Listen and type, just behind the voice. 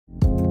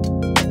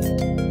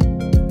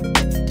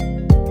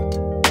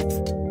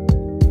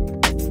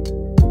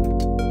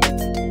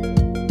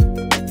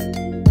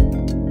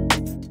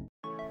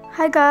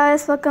Hi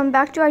guys, welcome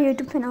back to our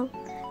YouTube channel,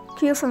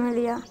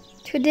 Familia.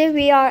 Today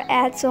we are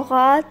at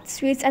Soghaat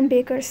Sweets and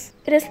Bakers.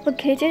 It is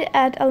located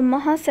at Al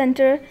Maha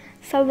Center,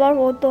 Salwa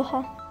Road,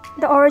 Doha.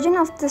 The origin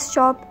of this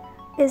shop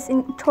is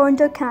in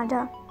Toronto,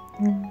 Canada.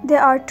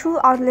 There are 2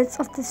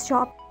 outlets of this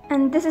shop,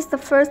 and this is the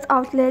first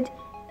outlet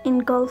in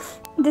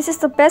Gulf. This is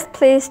the best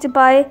place to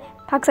buy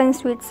Pakistani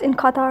sweets in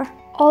Qatar.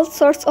 All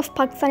sorts of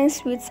Pakistani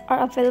sweets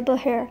are available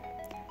here,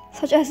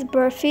 such as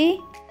burfi,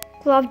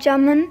 gulab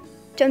jamun,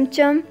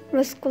 cham-cham,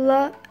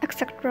 rasgulla,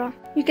 etc.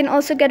 You can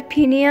also get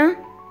pinia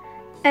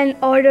and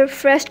order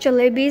fresh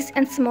jalebis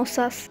and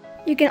samosas.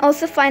 You can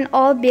also find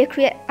all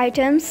bakery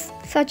items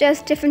such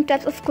as different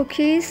types of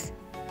cookies,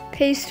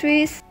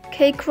 pastries,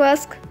 cake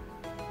rusk,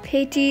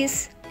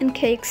 patties, and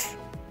cakes.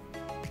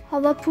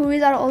 Halwa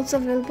puris are also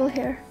available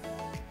here.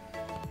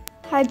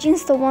 Hygiene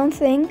is the one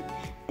thing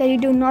that you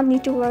do not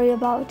need to worry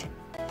about.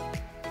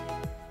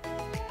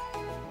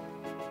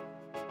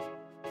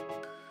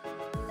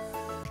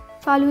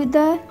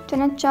 Faluda,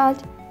 Channa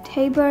Chaat,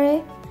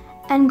 Dahi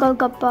and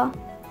gappa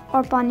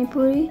or Pani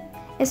Puri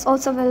is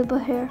also available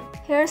here.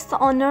 Here's the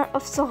owner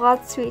of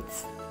Soghaat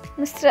Sweets,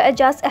 Mr.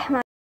 Ijaz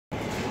Ahmed.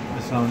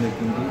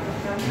 अस्सलामुअलैकुम जी,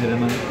 मेरा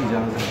नाम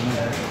इजाज़ अहमद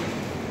है।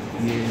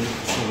 ये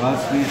सौगात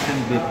sweets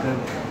and baker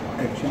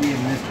actually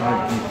हमने start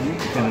की थी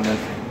Canada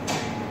से।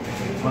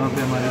 वहाँ पे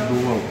हमारे 2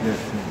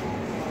 आउटलेट्स हैं।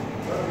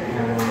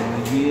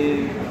 ये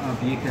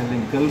आप ये कह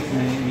लें गल्फ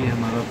में ये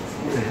हमारा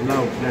पहला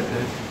आउटलेट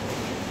है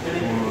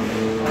और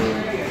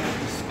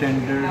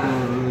स्टैंडर्ड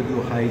और जो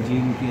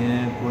हाइजीन के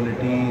हैं,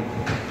 क्वालिटी,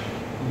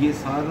 ये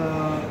सारा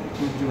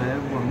कुछ जो है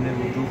वो हमने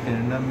वो जो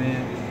कनाडा में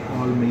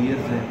ऑल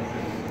मेयर्स हैं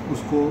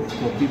उसको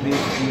कॉपी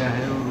पेस्ट किया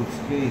है और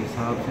उसके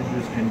हिसाब से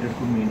जो स्टैंडर्ड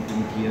को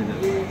मेंटेन किया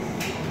जाता है।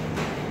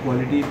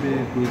 क्वालिटी पे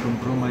कोई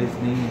कंप्रोमाइज़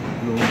नहीं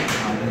लोग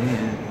आ रहे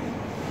हैं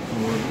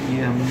और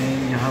ये हमने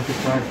यहाँ पे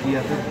स्टार्ट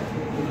किया था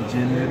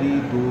जनवरी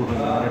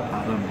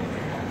 2018 में।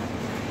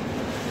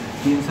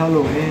 3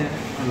 साल हो गए हैं।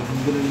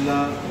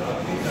 अल्हम्दुलिल्लाह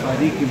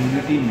सारी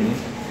कम्युनिटी में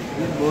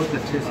ये बहुत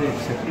अच्छे से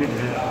एक्सेप्टेड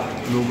है,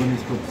 लोगों ने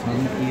इसको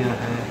पसंद किया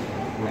है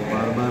और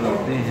बार बार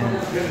आते हैं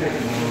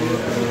और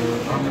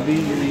हम भी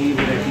नई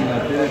वैरायटी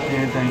लाते रहते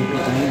हैं टाइम टू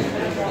टाइम।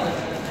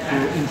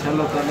 तो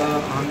इंशाल्लाह ताला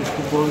हम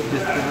इसको बहुत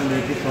जिस तरह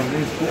लेके चल रहे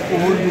हैं इसको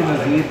और भी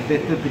मज़ीद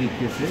बेहतर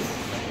तरीके से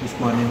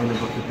इसको आने वाले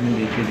वक्त में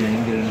लेके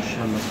जाएंगे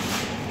इंशाल्लाह।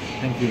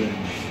 Thank you very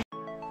much.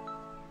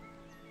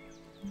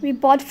 We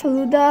bought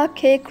faluda,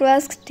 cake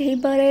rusk,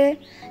 dahi,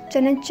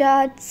 Channa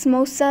Chaat,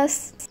 samosas,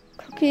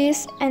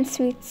 cookies and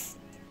sweets.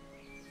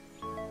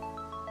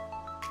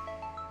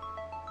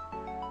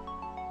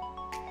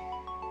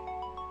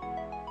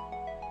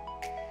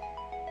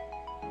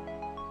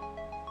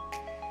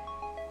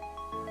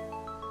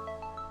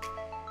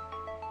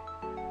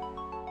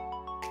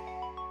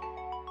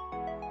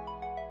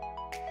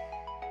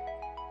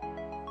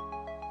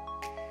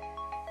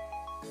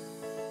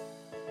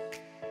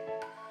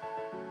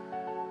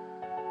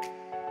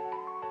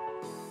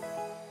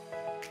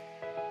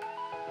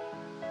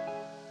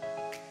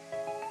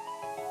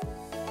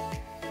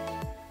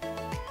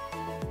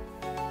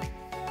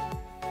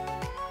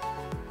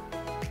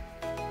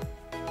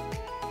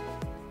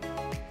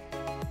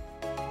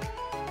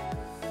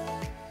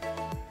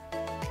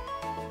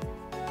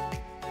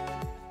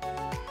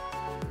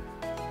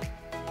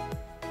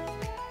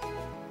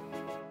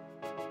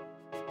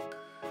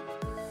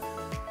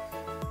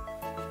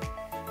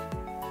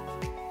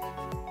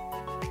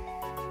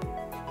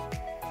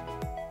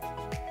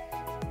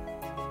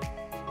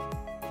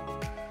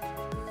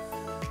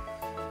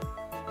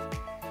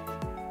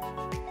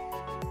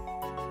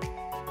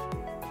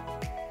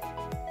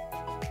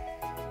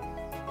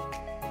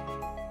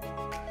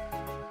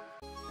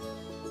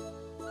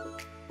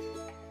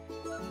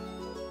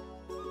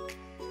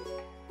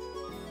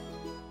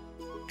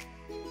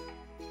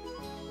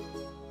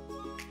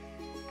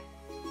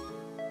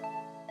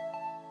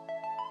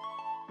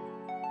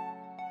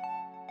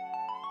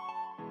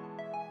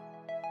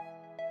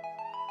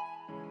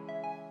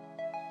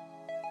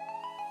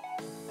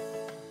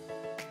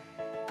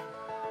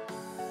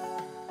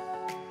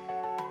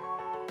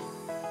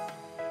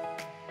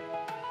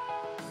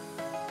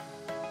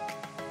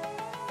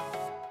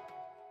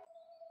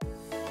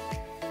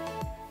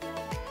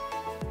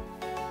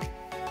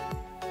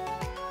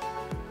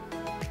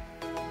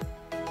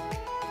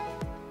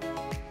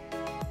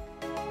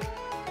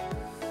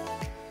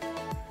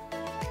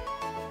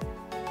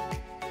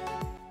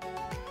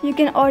 You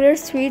can order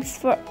sweets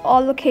for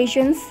all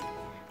occasions,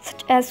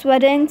 such as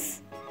weddings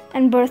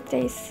and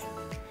birthdays.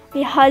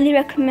 We highly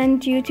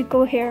recommend you to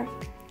go here.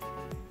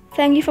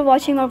 Thank you for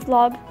watching our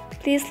vlog.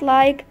 Please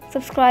like,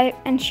 subscribe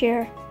and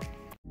share.